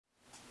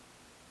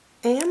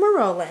we're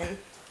rolling.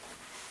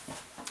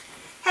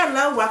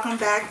 Hello, welcome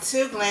back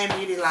to Glam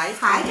Beauty Life.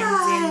 Hi,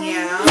 I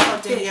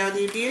am Danielle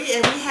D Beauty,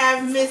 and we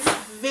have Miss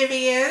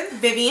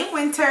Vivian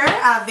Winter.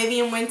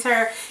 Vivian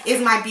Winter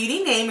is my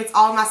beauty name. It's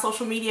all my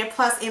social media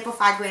plus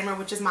Amplify Glamour,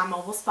 which is my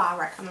mobile spa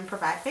where I come and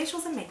provide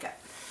facials and makeup.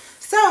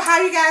 So, how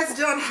you guys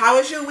doing? How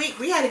was your week?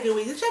 We had a good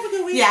week. Did you have a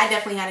good week? Yeah, I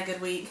definitely had a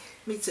good week.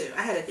 Me too.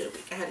 I had a good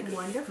week.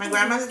 Wonderful. My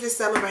grandmother just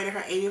celebrated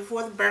her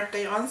 84th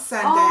birthday on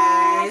Sunday.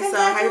 Oh, so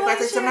happy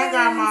birthday to my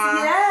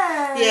grandma.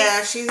 Yes.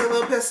 Yeah, she's a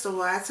little pistol,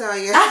 I tell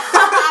you.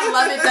 I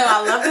love it though.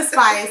 I love the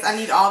spice. I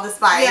need all the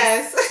spice.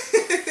 Yes.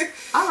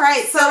 All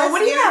right. So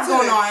what do you have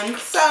going on?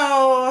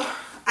 So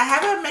I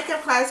have a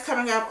makeup class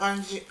coming up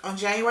on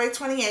January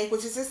 28th,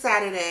 which is a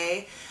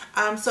Saturday.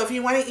 So if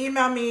you want to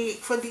email me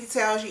for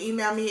details, you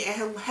email me at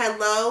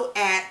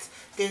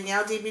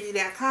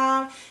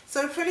hello@DanielleDBeauty.com.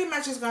 So pretty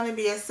much it's going to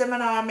be a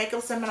seminar,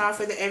 makeup seminar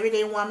for the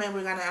everyday woman.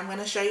 I'm going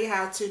to show you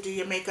how to do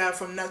your makeup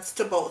from nuts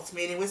to bolts,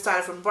 meaning we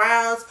started from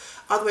brows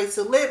all the way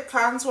to lip,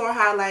 contour,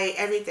 highlight,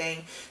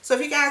 everything. So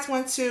if you guys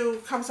want to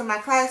come to my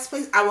class,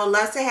 please, I would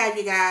love to have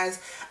you guys.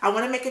 I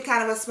want to make it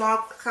kind of a small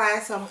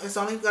class. It's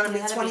only going to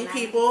be 20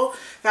 people.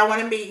 I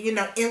want to be,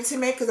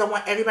 intimate because I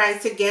want everybody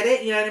to get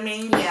it. You know what I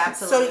mean? Yeah,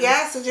 absolutely.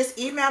 So just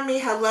email me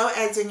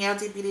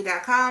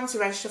hello@DanielleDBeauty.com to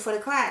register for the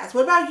class.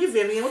 What about you,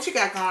 Vivian? What you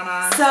got going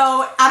on?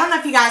 So I don't know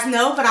if you guys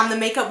know, but I'm the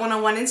Makeup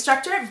 101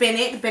 instructor at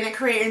Bennett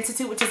Career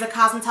Institute, which is a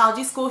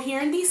cosmetology school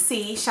here in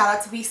DC. Shout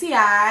out to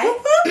BCI.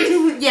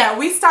 Yeah,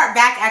 we start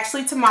back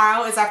actually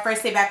tomorrow is our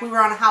first day back. We were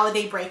on a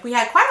holiday break. We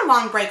had quite a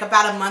long break,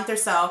 about a month or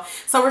so.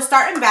 So we're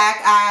starting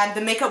back.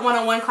 The Makeup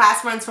 101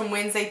 class runs from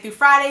Wednesday through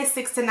Friday,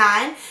 6 to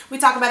 9. We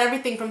talk about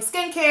everything from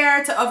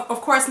skincare to, of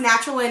course,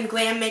 natural and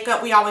glam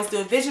makeup. We always do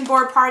a vision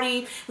board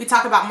party. We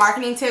talk about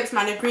marketing tips.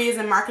 My degree is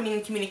in marketing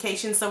and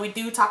communication, so we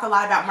do talk a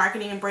lot about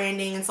marketing and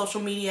branding and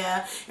social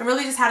media and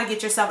really just how to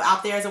get yourself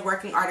out there as a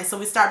working artist. So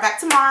we start back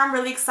tomorrow. I'm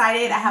really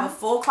excited. I have a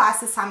full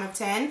class this time of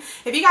 10.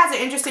 If you guys are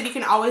interested, you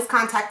can always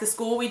contact the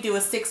school. We do a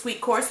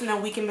 6-week course and a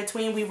week in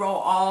between. We roll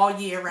all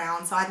year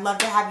round. So I'd love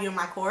to have you in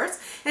my course.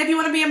 And if you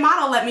want to be a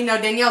model, let me know.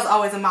 Danielle's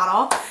always a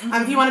model.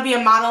 If you want to be a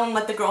model and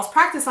let the girls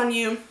practice on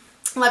you,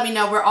 let me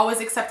know. We're always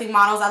accepting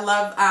models. I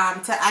love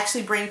to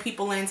actually bring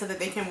people in so that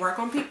they can work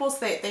on people, so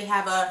that they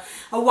have a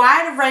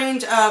wide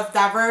range of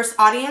diverse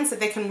audience that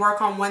they can work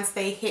on once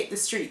they hit the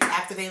streets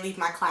after they leave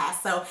my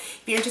class. So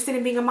if you're interested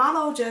in being a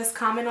model, just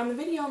comment on the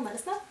video and let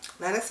us know.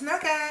 Let us know,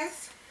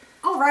 guys.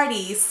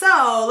 Alrighty,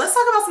 so let's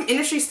talk about some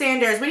industry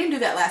standards. We didn't do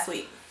that last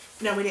week.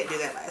 No, we didn't do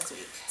that last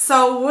week.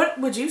 So what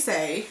would you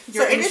say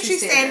your industry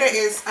standard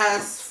is,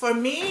 for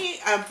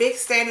me, a big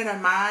standard of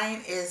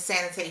mine is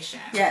sanitation.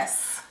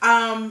 Yes.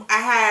 I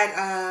had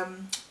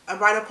a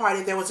bridal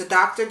party. There was a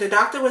doctor. The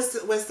doctor was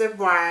the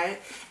bride,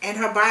 and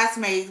her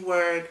bridesmaids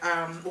were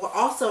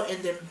also in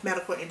the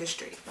medical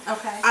industry.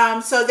 Okay.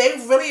 So they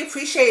really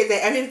appreciated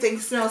that everything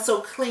smelled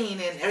so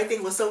clean and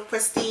everything was so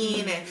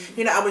pristine.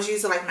 And I was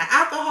using like my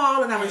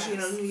alcohol, and I was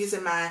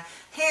using my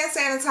hand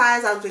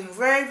sanitizer. I was being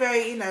very,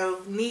 very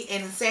neat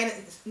and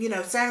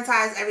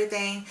sanitize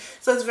everything.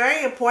 So it's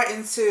very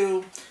important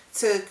to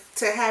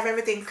have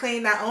everything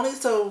clean, not only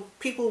so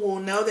people will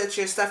know that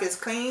your stuff is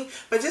clean,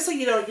 but just so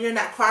you're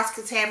not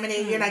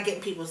cross-contaminated, you're not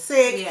getting people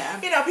sick. Yeah.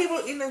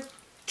 People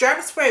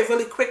germs spread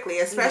really quickly,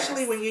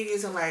 especially when you're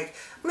using like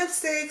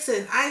lipsticks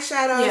and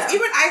eyeshadows. Yeah.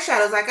 Even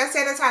eyeshadows, like I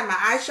sanitize my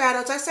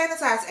eyeshadows, I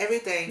sanitize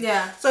everything.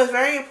 Yeah. So it's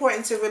very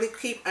important to really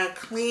keep a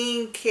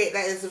clean kit.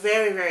 That is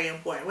very, very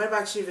important. What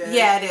about you, Viv?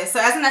 Yeah, it is. So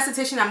as an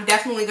esthetician, I'm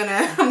definitely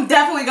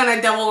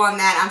gonna double on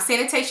that.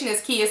 Sanitation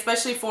is key,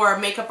 especially for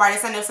makeup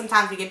artists. I know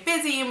sometimes we get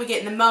busy and we get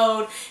in the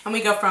mode and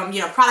we go from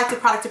product to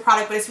product to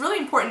product, but it's really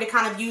important to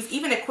kind of use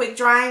even a quick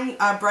drying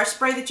brush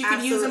spray that you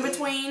could use in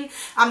between.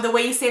 The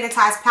way you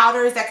sanitize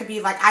powders, that could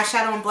be like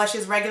eyeshadow and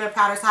blushes, regular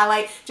powders,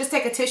 highlight. Just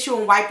take a tissue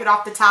and wipe it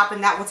off the top,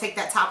 and that will take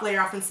that top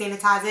layer off and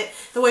sanitize it.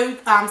 The way we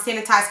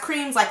sanitize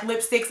creams like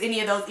lipsticks,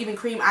 any of those, even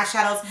cream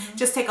eyeshadows,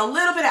 just take a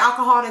little bit of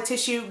alcohol in a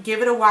tissue,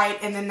 give it a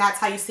wipe, and then that's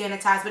how you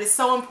sanitize. But it's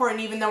so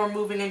important, even though we're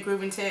moving and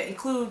grooving, to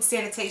include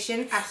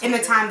sanitation in the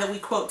time that we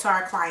quote to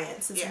our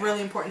clients. It's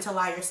really important to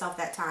allow yourself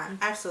that time.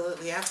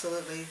 Absolutely,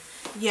 absolutely.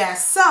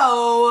 Yes,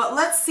 so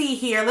let's see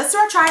here. Let's do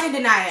our try it and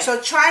deny it. So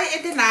try it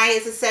and deny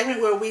it is a segment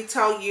where we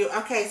tell you,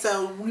 okay,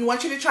 so we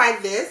want you to try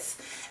this,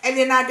 and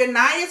then our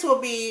deny it will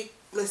be,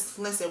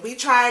 listen, we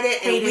tried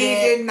it and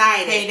we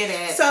denied it. Hated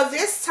it. So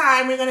this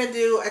time we're going to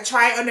do a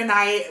try or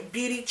deny it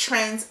beauty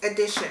trends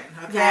edition.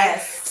 Okay.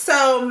 Yes.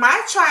 So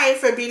my try it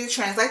for beauty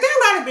trends, like there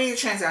are a lot of beauty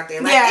trends out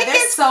there. Like, yeah,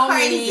 there's so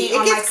many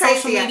on like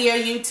crazy. Social media,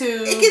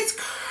 YouTube. It gets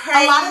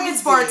crazy. A lot of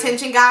it's for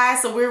attention,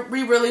 guys. So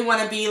we really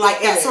want to be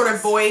like that sort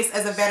of voice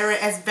as a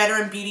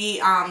veteran beauty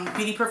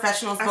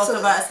professionals, both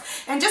of us,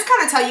 and just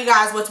kind of tell you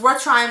guys what's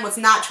worth trying, what's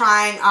not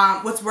trying,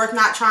 what's worth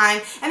not trying,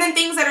 and then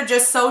things that are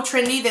just so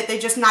trendy that they're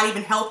just not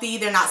even healthy,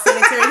 they're not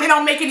sanitary, they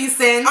don't make any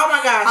sense. Oh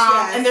my gosh,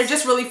 yes. And they're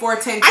just really for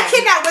attention. I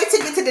cannot wait to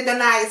get to the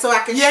deny it so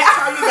I can show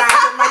you guys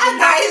what my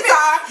deniers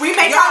are. We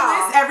make our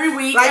list every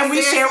week, and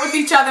we share with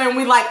each other, and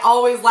we like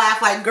always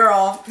laugh like,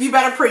 girl, you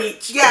better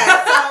preach. Yeah.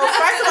 So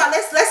first of all,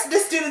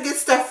 let's do the good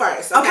stuff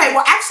first. Okay.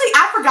 Well, actually,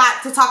 I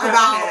forgot to talk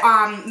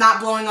about not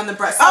blowing on the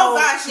brush. So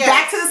gosh, yes.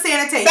 Back to the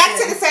sanitation. Back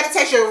to the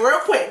sanitation, real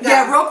quick.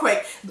 Yeah, real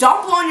quick.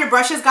 Don't blow on your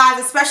brushes, guys.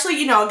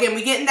 Especially, again,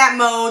 we get in that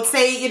mode.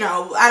 Say,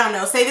 I don't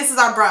know. Say this is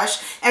our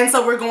brush, and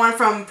so we're going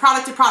from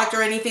product to product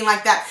or anything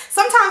like that.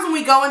 Sometimes when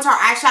we go into our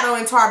eyeshadow,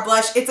 into our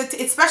blush,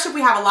 especially if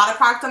we have a lot of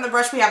product on the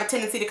brush, we have a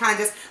tendency to kind of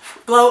just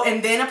blow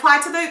and then apply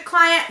to the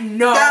client.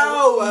 No,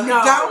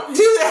 don't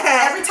do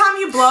that. Every time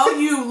you blow,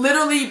 you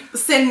literally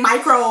send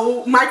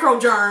micro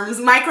germs,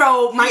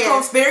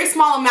 very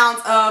small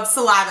amounts of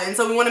saliva, and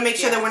so we want to make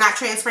sure that we're not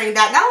transferring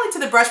that not only to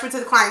the brush but to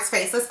the client's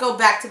face. Let's go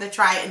back to the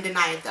try it and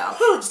deny it though.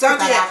 Don't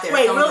do that.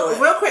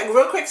 Wait,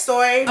 real quick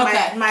story.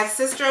 Okay. My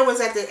sister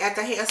was at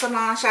the hair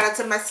salon. Shout out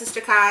to my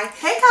sister Kai.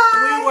 Hey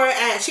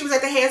Kai. She was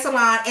at the hair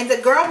salon, and the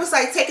girl was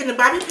like taking the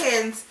bobby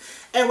pins.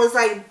 And was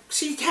like,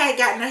 she had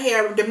gotten her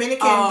hair Dominican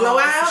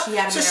blowout.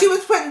 So she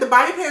was putting the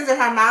bobby pins in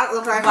her mouth,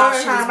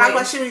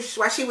 while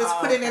she was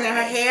putting it in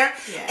her hair.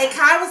 Yeah. And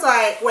Kai was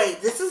like,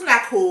 wait, this is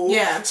not cool.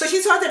 Yeah. So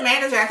she told the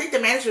manager, I think the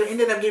manager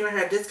ended up giving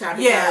her a discount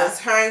because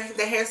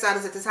the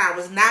hairstylist at the time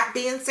was not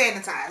being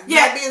sanitized.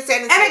 Yeah. Not being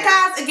sanitized. And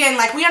guys, again,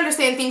 like we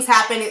understand things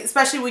happen,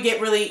 especially we get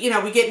really,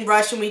 we get in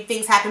rush and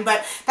things happen.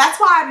 But that's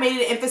why I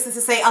made an emphasis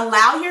to say,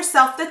 allow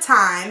yourself the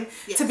time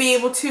to be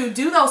able to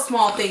do those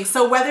small things.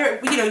 So whether,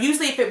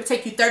 usually if it would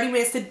take you 30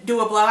 minutes to do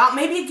a blowout,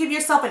 maybe give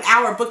yourself an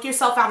hour, book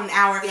yourself out an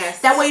hour.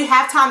 Yes. That way you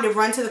have time to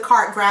run to the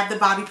cart, grab the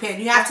bobby pin.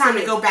 You have time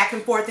to go back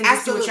and forth and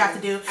just do what you have to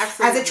do.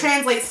 As it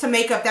translates to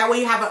makeup, that way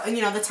you have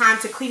the time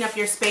to clean up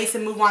your space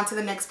and move on to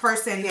the next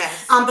person.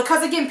 Yes.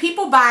 Because again,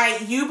 people buy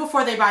you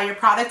before they buy your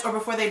product or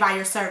before they buy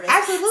your service.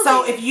 Absolutely.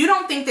 So if you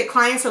don't think that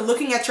clients are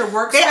looking at your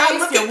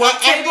workspace, your work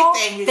table,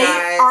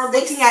 they are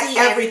looking at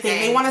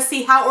everything. They want to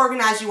see how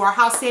organized you are,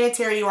 how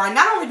sanitary you are.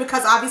 Not only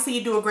because obviously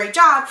you do a great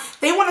job,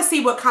 they want to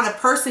see what kind of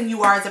person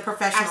you are as a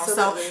professional.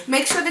 Absolutely. So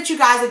make sure that you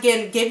guys,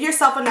 again, give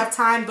yourself enough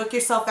time, book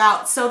yourself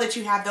out so that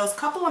you have those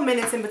couple of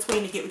minutes in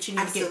between to get what you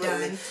need to get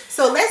done.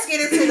 So let's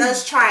get into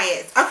those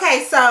try-its.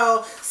 Okay,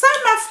 so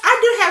I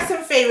do have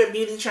some favorite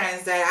beauty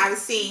trends that I've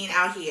seen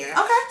out here.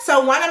 Okay.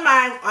 So one of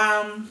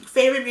my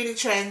favorite beauty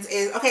trends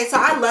is, so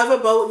I love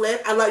a bold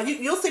lip. I love,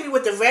 you'll see me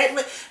with the red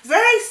lip.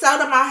 Very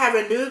seldom I'll have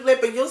a nude lip,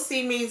 but you'll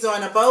see me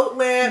doing a bold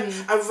lip,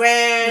 a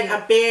red,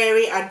 a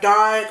berry, a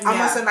dark,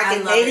 almost in like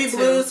a navy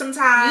blue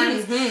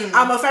sometimes. If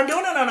I'm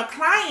doing it on a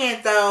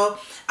client though,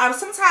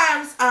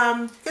 sometimes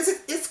because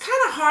it's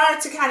kind of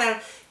hard to kind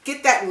of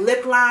get that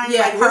lip line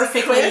like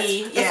perfectly,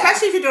 really crisp,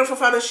 especially if you're doing it for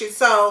photo shoots.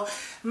 So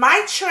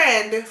my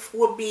trend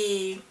would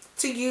be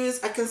to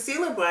use a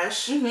concealer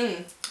brush, or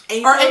an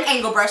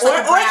angle brush,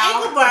 like or an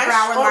angle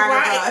brush, or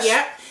brush.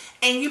 Yep.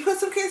 And you put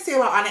some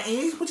concealer on it, and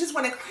you just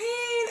want to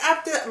clean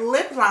up the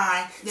lip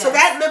line. Yes. So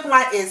that lip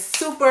line is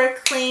super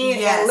clean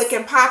and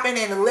looking popping,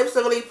 and the lips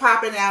are really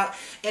popping out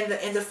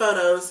in the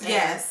photos.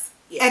 Yes.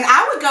 Yeah. And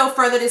I would go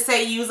further to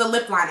say use a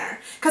lip liner.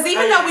 Because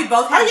even though we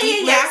both have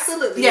deep lips.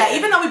 Absolutely. Yeah,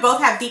 even though we both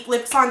have deep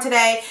lips on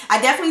today,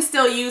 I definitely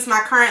still use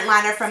my current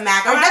liner from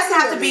MAC. Or it doesn't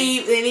have to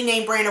be any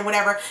name brand or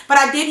whatever. But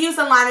I did use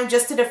the liner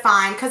just to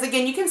define. Because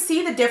again, you can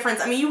see the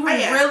difference. I mean, you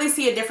really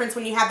see a difference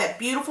when you have that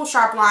beautiful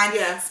sharp line.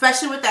 Yeah.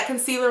 Especially with that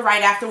concealer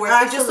right afterwards.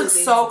 It just looks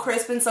so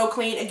crisp and so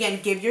clean.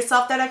 Again, give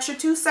yourself that extra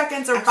 2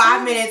 seconds or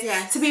 5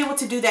 minutes to be able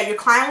to do that. Your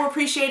client will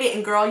appreciate it.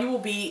 And girl, you will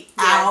be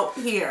out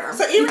here.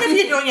 So even if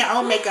you're doing your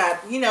own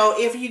makeup,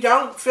 if you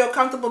don't feel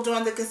comfortable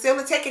doing the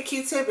concealer, take a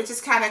Q-tip and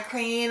just kind of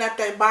clean up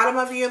the bottom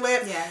of your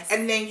lip,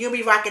 and then you'll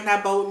be rocking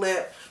that bold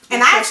lip.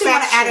 And I actually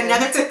want to add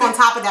another tip on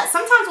top of that.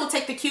 Sometimes we'll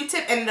take the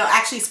Q-tip and it'll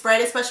actually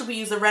spread, especially if we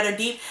use the red or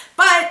deep.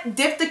 But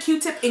dip the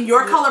Q-tip in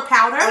your color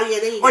powder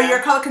or your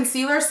color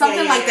concealer,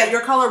 something like that,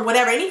 your color,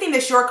 whatever, anything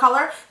that's your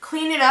color,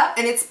 clean it up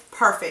and it's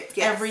perfect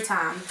every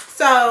time.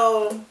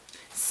 So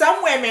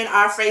some women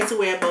are afraid to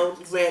wear a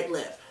bold red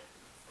lip.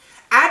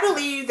 I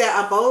believe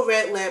that a bold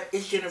red lip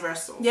is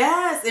universal.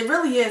 Yes, it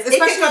really is.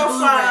 Especially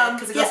blue red,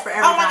 because it goes for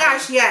everybody. Oh my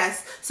gosh,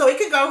 yes. So it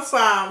could go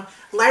from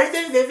lighter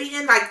than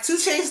Vivian, like 2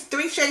 shades,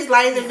 3 shades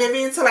lighter than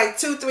Vivian, to like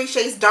 2, 3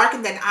 shades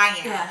darker than I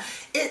am. Yeah.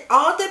 It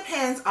all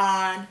depends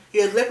on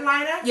your lip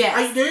liner. Yeah.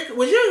 Would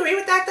you agree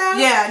with that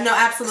though? Yeah, no,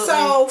 absolutely.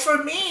 So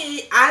for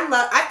me,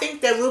 I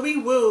think that Ruby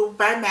Woo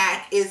by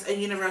MAC is a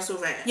universal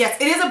red.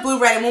 Yes, it is a blue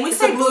red. And when we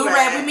say blue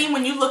red, we mean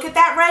when you look at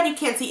that red, you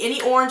can't see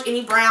any orange,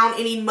 any brown,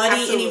 any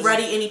muddy, any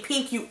ruddy, any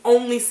pink. You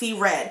only see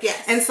red.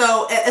 Yes. And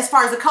so as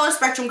far as the color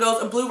spectrum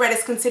goes, a blue red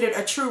is considered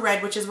a true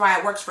red, which is why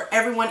it works for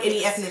everyone,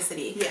 any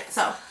ethnicity. Yes.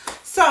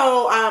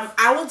 So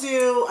I will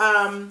do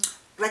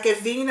like a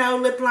Vino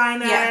lip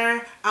liner.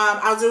 Yeah.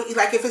 I'll do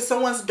like if it's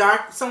someone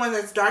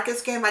that's darker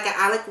skin, like an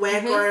Alec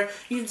Webb, or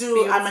you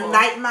do a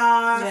Night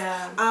Mauve.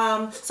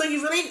 Yeah. So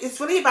it's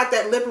really about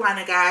that lip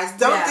liner, guys.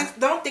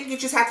 Don't think you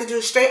just have to do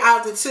it straight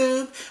out of the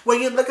tube where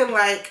you're looking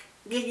like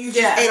you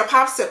just ate a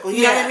popsicle.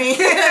 You know what I mean?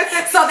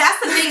 So that's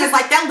the thing is,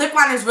 like, that lip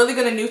liner is really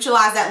going to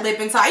neutralize that lip.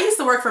 And so I used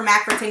to work for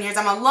MAC for 10 years.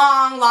 I'm a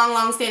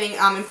long standing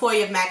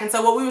employee of MAC. And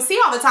so what we would see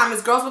all the time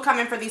is girls would come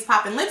in for these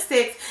popping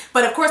lipsticks,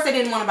 but of course they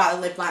didn't want to buy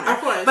the lip liner. Of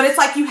course. But it's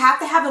like you have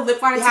to have the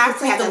lip liner to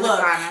complete the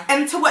look.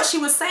 And And to what she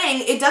was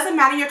saying, it doesn't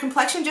matter your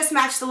complexion, just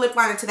match the lip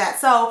liner to that.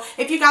 So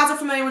if you guys are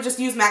familiar with, just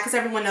use MAC because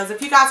everyone knows.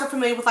 If you guys are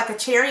familiar with like a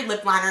cherry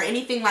lip liner or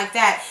anything like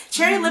that,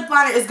 cherry lip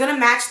liner is going to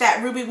match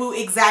that Ruby Woo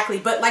exactly.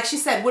 But like she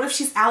said, what if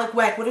she's Alec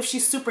Weck? What if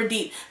she's super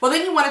deep? Well,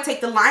 then you want to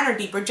take the liner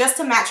deeper just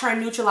to match her and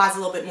neutralize a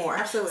little bit more.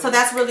 Absolutely. So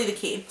that's really the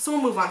key. So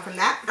we'll move on from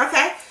that.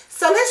 Okay.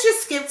 So let's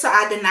just skip to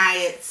our deny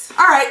it.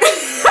 All right.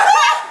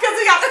 Because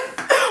we got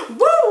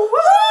woo.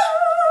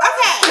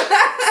 Okay.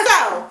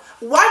 So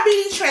one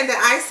beauty trend that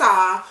I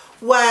saw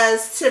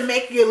was to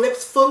make your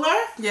lips fuller.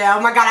 Yeah,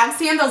 oh my god, I'm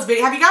seeing those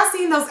videos. Have you guys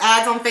seen those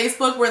ads on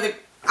Facebook where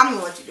I'm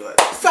gonna let you do it.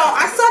 So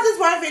I saw this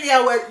one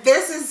video where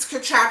there's this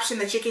contraption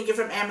that you can get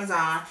from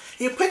Amazon.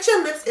 You put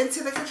your lips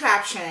into the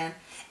contraption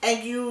and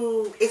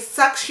it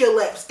sucks your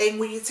lips, and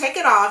when you take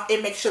it off,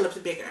 it makes your lips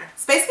bigger.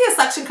 It's basically a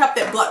suction cup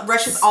that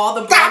brushes all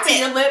the blood to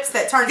your lips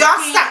that turns Y'all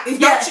stop.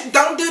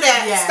 Don't do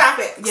that. Yeah. Stop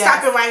it. Yeah.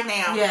 Stop it right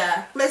now.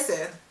 Yeah.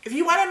 Listen, if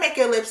you want to make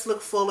your lips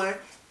look fuller,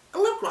 a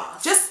lip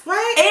gloss. Just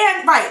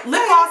right.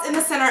 lip gloss in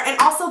the center, and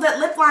also that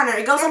lip liner.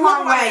 It goes a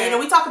long way. You know,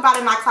 we talk about it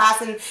in my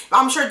class, and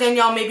I'm sure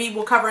Danielle maybe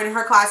will cover it in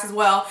her class as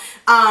well.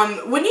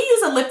 When you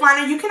use a lip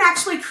liner, you can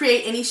actually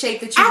create any shape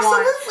that you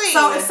want.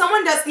 So if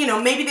someone does, you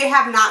know, maybe they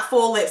have not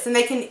full lips and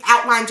they can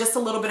outline just a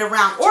little bit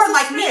around, or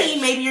like me,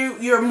 maybe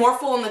you're more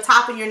full on the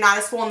top and you're not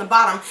as full on the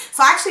bottom.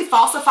 So I actually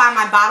falsify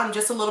my bottom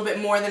just a little bit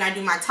more than I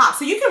do my top.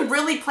 So you can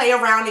really play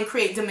around and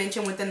create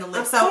dimension within the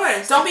lip. So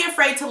don't be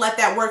afraid to let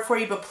that work for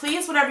you. But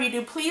please, whatever you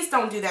do, please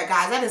don't do that,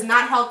 guys. That is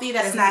not healthy.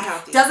 That is not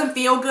healthy. Doesn't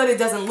feel good. It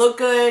doesn't look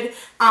good.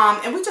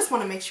 And we just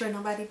want to make sure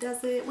nobody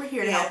does it. We're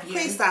here to help you.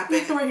 Please stop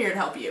it. We're here to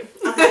help you.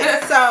 Okay,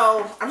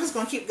 so I'm just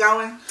gonna keep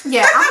going.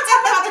 Yeah, I'm gonna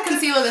talk about the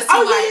concealer that's too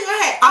light. Go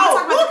ahead. I'm gonna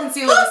talk about the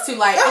concealer that's too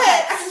light. Go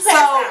ahead. So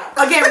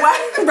again,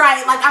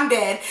 like I'm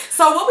dead.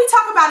 So what we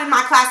talk about in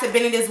my class at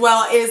Bennett as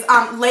well is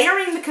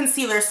layering the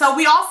concealer. So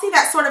we all see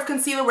that sort of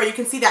concealer where you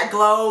can see that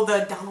glow,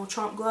 the Donald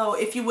Trump glow,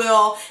 if you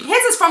will.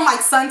 His is from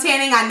like sun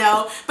tanning, I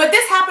know, but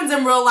this happens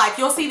in real life.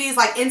 You'll see these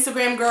like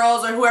Instagram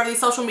girls or whoever, these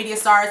social media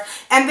stars,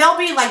 and they'll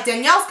be like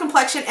Danielle's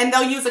complexion, and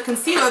they'll use a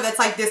concealer that's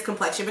like this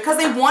complexion because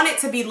they want it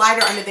to be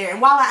lighter under there.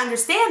 And while I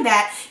understand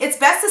that, it's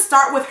best to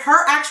start with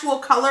her actual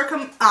color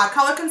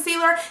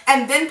concealer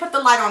and then put the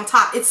light on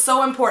top. It's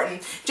so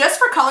important. Just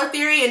for color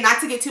theory and not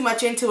to get too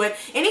much into it,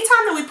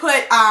 anytime that we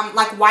put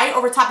like white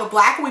over top of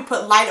black and we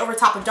put light over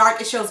top of dark,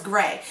 it shows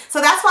gray.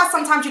 So that's why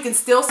sometimes you can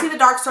still see the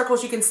dark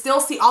circles, you can still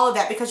see all of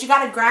that because you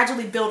got to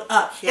gradually build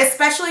up,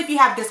 especially if you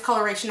have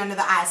discoloration under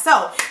the eyes.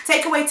 So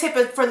takeaway tip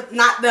for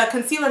not the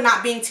concealer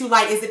not being too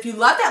light is if you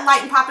love that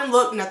light and popping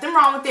look, nothing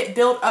wrong with it,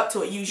 build up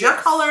to it. Use your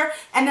color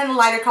and then the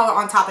lighter color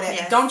on top of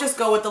that. Don't just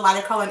go with the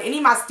lighter color. And any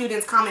of my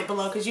students comment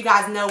below because you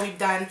guys know we've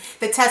done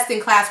the testing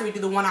class where we do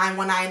the one eye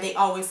and they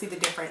always see the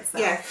difference. So.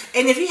 Yeah,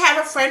 and if you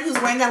have a friend who's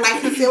wearing that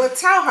light concealer,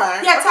 tell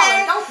her. Yeah, tell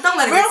her. Don't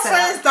let her Real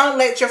friends don't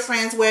let your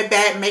friends wear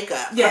bad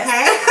makeup. Yes.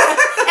 Okay.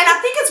 And I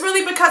think it's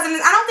really because, and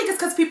I don't think it's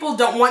because people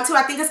don't want to.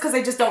 I think it's because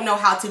they just don't know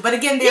how to. But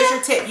again, there's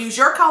your tip. Use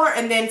your color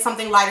and then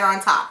something lighter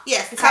on top.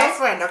 Yes. Okay? Tell a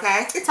friend.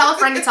 Okay. Tell a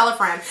friend to tell a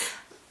friend.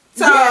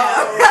 So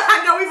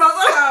I know we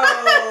both.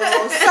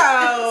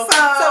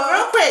 So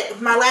real quick,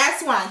 my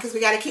last one because we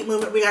got to keep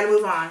moving. We got to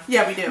move on.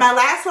 Yeah, we do. My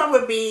last one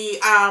would be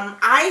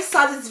I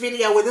saw this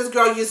video where this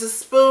girl used a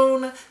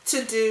spoon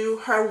to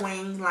do her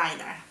wing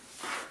liner.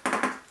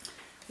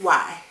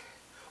 Why?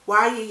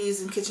 Why are you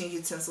using kitchen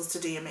utensils to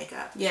do your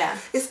makeup? Yeah.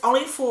 It's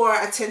only for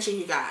attention,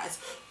 you guys.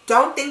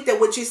 Don't think that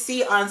what you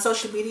see on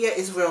social media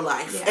is real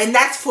life. Yeah. And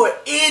that's for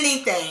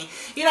anything.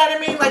 You know what I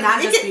mean? Like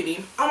not just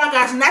beauty. Oh my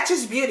gosh, not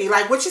just beauty.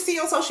 Like what you see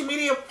on social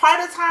media,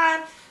 part of the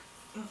time,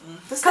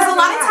 because a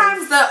lot of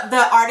times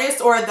the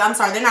artists, or I'm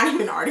sorry, they're not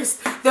even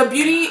artists, the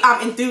beauty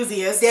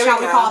enthusiasts,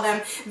 shall we call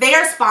them, they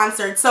are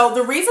sponsored. So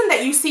the reason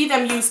that you see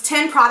them use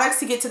 10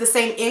 products to get to the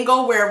same end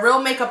goal, where a real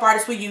makeup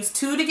artist will use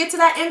 2 to get to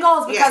that end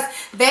goal, is because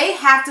they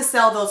have to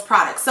sell those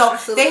products. So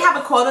they have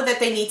a quota that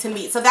they need to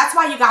meet. So that's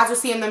why you guys are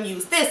seeing them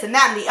use this and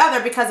that and the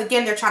other, because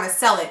again, they're trying to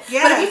sell it.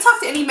 But if you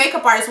talk to any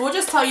makeup artist, we'll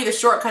just tell you the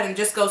shortcut and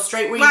just go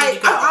straight where you need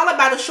to go. I'm all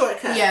about a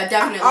shortcut. Yeah,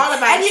 definitely. I'm all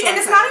about a shortcut. And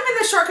it's not even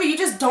the shortcut. You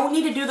just don't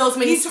need to do those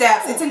many steps.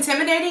 It's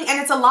intimidating and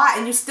it's a lot,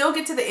 and you still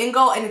get to the end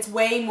goal, and it's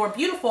way more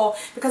beautiful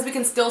because we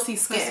can still see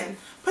skin. Listen,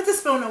 put the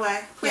spoon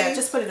away, please. Yeah,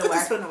 just put it away. Put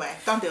the spoon away.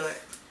 Don't do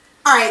it.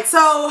 Alright,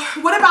 so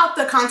what about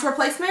the contour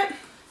placement?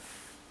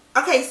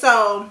 Okay,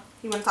 so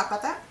you want to talk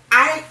about that?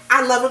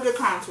 I love a good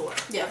contour.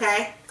 Yeah.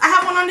 Okay? I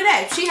have one on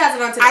today. She has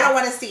it on today. I don't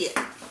want to see it.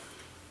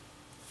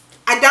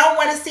 I don't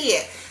want to see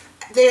it.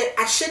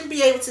 I shouldn't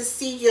be able to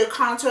see your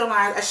contour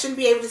lines. I shouldn't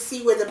be able to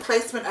see where the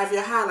placement of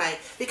your highlight.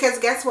 Because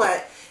guess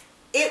what?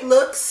 it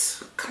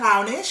looks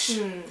clownish.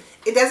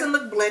 It doesn't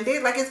look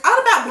blended. Like, it's all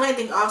about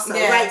blending also.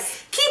 Yes. Like,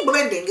 keep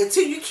blending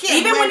until you can't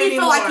even blend when you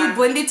anymore. feel like you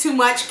blended too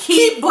much,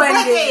 keep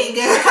blending.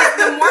 Because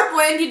the more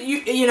blended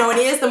it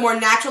is, the more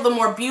natural, the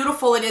more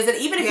beautiful it is. And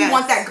even if you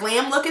want that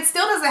glam look, it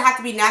still doesn't have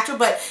to be natural,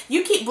 but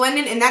you keep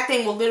blending and that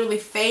thing will literally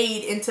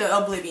fade into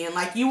oblivion.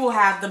 Like, you will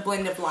have the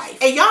blend of life.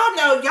 And y'all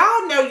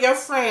know your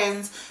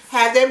friends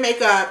have their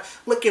makeup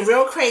looking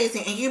real crazy,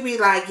 and you be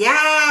like,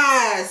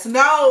 yes,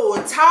 no,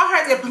 tell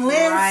her to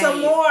blend some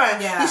more.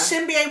 You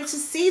shouldn't be able to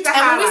see the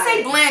highlight. And when we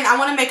say blend, I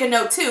want to make a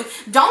note too.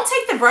 Don't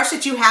take the brush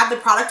that you have the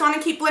product on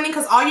and keep blending,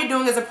 because all you're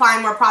doing is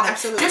applying more product.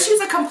 Absolutely. Just use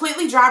a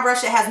completely dry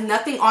brush that has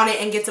nothing on it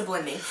and get to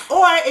blending.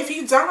 Or if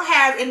you don't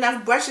have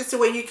enough brushes to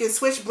where you can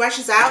switch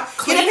brushes out,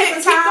 clean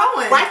it, keep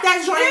going. Wipe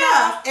that joint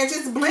off, and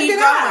just blend it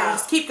out.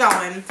 Just keep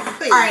going.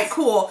 Please. All right,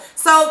 cool.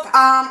 So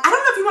I don't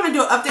know if you want to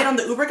do an update on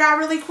the Uber guy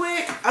really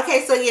quick.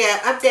 Okay, so yeah,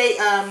 update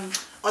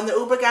on the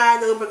Uber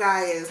guy. The Uber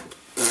guy is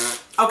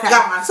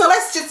gone. So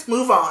let's just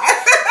move on.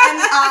 And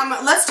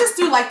let's just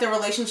do like the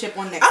relationship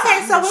one next time.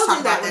 Okay, so we'll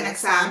do that one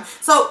next time.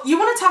 So you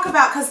want to talk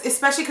about,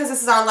 especially because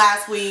this is our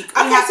last week.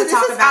 Okay, so this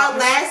is our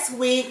last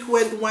week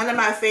with one of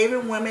my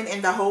favorite women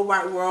in the whole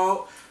wide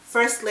world,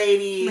 First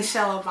Lady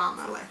Michelle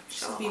Obama.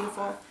 She's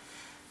beautiful.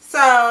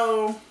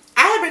 So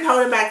I have been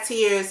holding back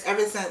tears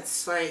ever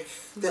since like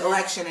the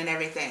election and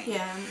everything.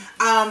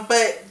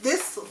 But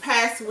this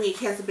past week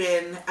has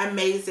been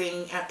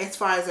amazing as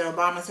far as the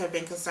Obamas have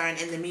been concerned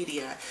in the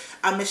media.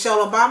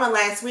 Michelle Obama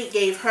last week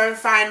gave her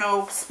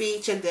final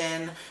speech, and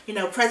then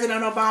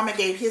President Obama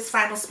gave his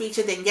final speech,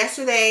 and then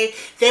yesterday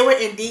they were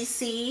in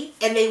DC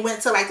and they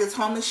went to like this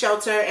homeless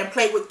shelter and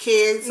played with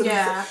kids. It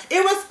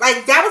was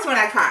like, that was when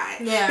I cried.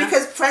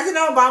 Because President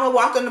Obama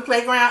walked on the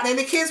playground and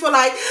the kids were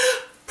like,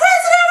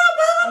 President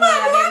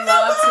Obama, they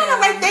loved him.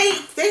 Like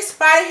they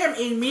spotted him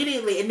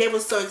immediately, and they were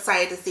so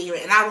excited to see him,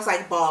 and I was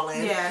like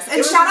bawling. Yes,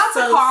 and shout out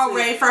to Carl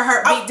Ray for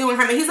doing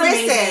her. He's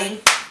amazing.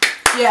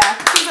 Yeah,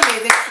 he's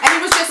amazing. And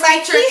he was just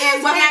featured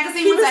in what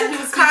magazine was that? He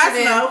was featured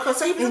in.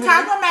 So he was in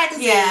Cosmo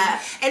magazine.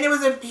 And it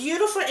was a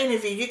beautiful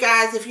interview. You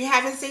guys, if you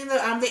haven't seen the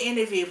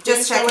interview,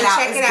 just check it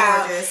out. It's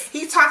gorgeous.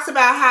 He talks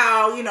about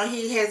how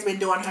he has been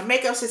doing her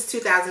makeup since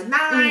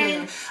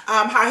 2009.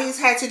 How he's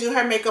had to do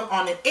her makeup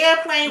on an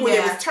airplane when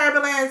there was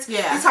turbulence. He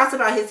talks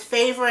about his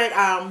favorite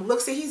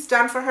looks that he's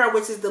done for her,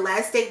 which is the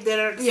last state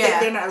dinner of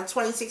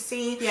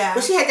 2016.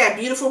 But she had that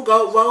beautiful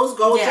rose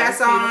gold dress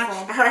on,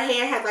 and her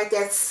hair had like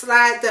that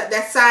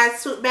that side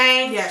swoop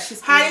bang.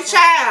 She's honey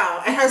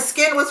child, and her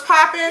skin was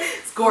popping.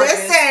 It's gorgeous.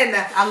 Listen,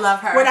 I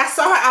love her. When I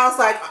saw her, I was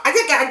like, I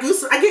get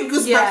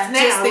goosebumps now.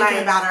 Just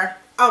thinking about her.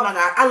 Oh my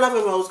god, I love a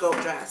rose gold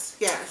dress.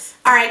 Yes.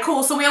 All right,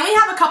 cool. So we only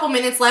have a couple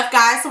minutes left,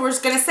 guys. So we're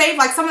just gonna save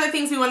like some of the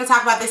things we want to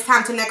talk about this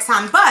time to next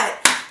time.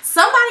 But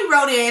somebody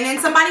wrote in and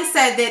somebody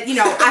said that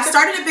I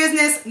started a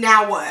business.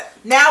 Now what?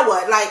 Now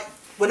what? Like,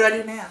 what do I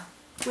do now?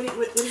 What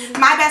do you do?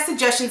 My best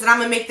suggestions, and I'm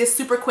going to make this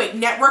super quick.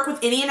 Network with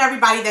any and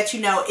everybody that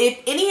you know. If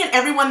any and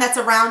everyone that's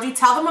around you,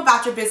 tell them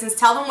about your business.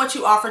 Tell them what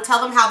you offer.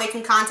 Tell them how they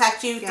can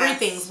contact you. 3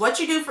 things. What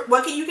you can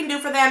do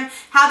for them,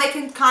 how they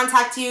can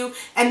contact you,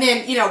 and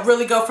then,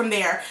 really go from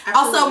there.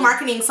 Absolutely. Also,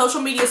 marketing.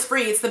 Social media is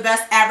free. It's the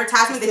best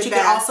advertisement that you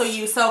can also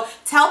use. So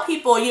tell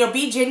people,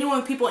 be genuine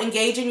with people.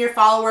 Engage in your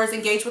followers.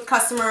 Engage with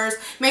customers.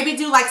 Maybe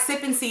do like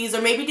sip and sees,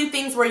 or maybe do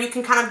things where you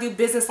can kind of do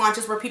business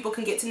launches where people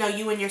can get to know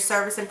you and your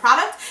service and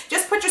product.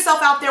 Just put yourself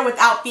out there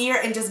without fear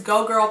and just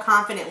go girl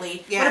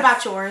confidently. What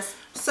about yours?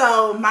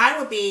 So mine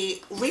would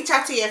be reach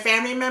out to your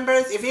family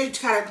members. If you're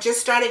kind of just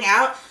starting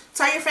out,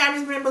 tell your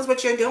family members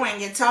what you're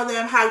doing and tell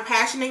them how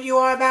passionate you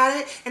are about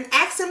it, and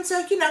ask them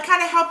to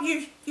kind of help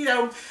you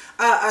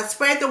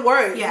spread the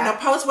word.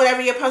 Post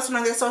whatever you're posting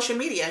on their social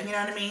media. You know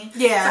what I mean?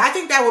 So I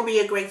think that would be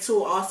a great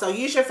tool. Also,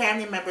 use your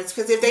family members,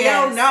 because if they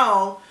don't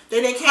know,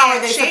 then they can't. How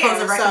are they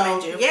supposed to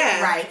recommend you?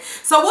 Right.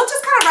 So we'll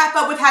just kind of wrap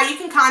up with how you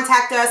can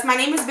contact us. My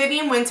name is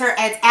Vivian Winter.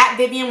 It's at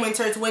Vivian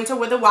Winter. It's Winter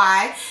with a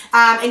Y.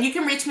 And you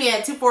can reach me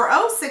at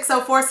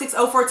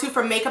 240-604-6042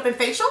 for makeup and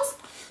facials.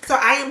 So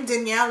I am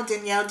Danielle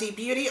D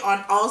Beauty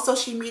on all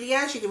social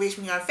media. You can reach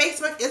me on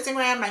Facebook,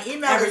 Instagram. My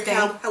email is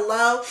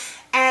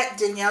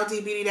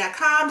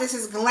hello@DanielleDBeauty.com. This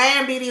is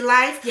Glam Beauty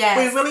Life. We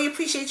really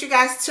appreciate you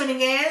guys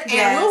tuning in,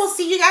 and we will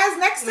see you guys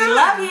next time. We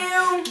love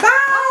you.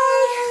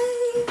 Bye.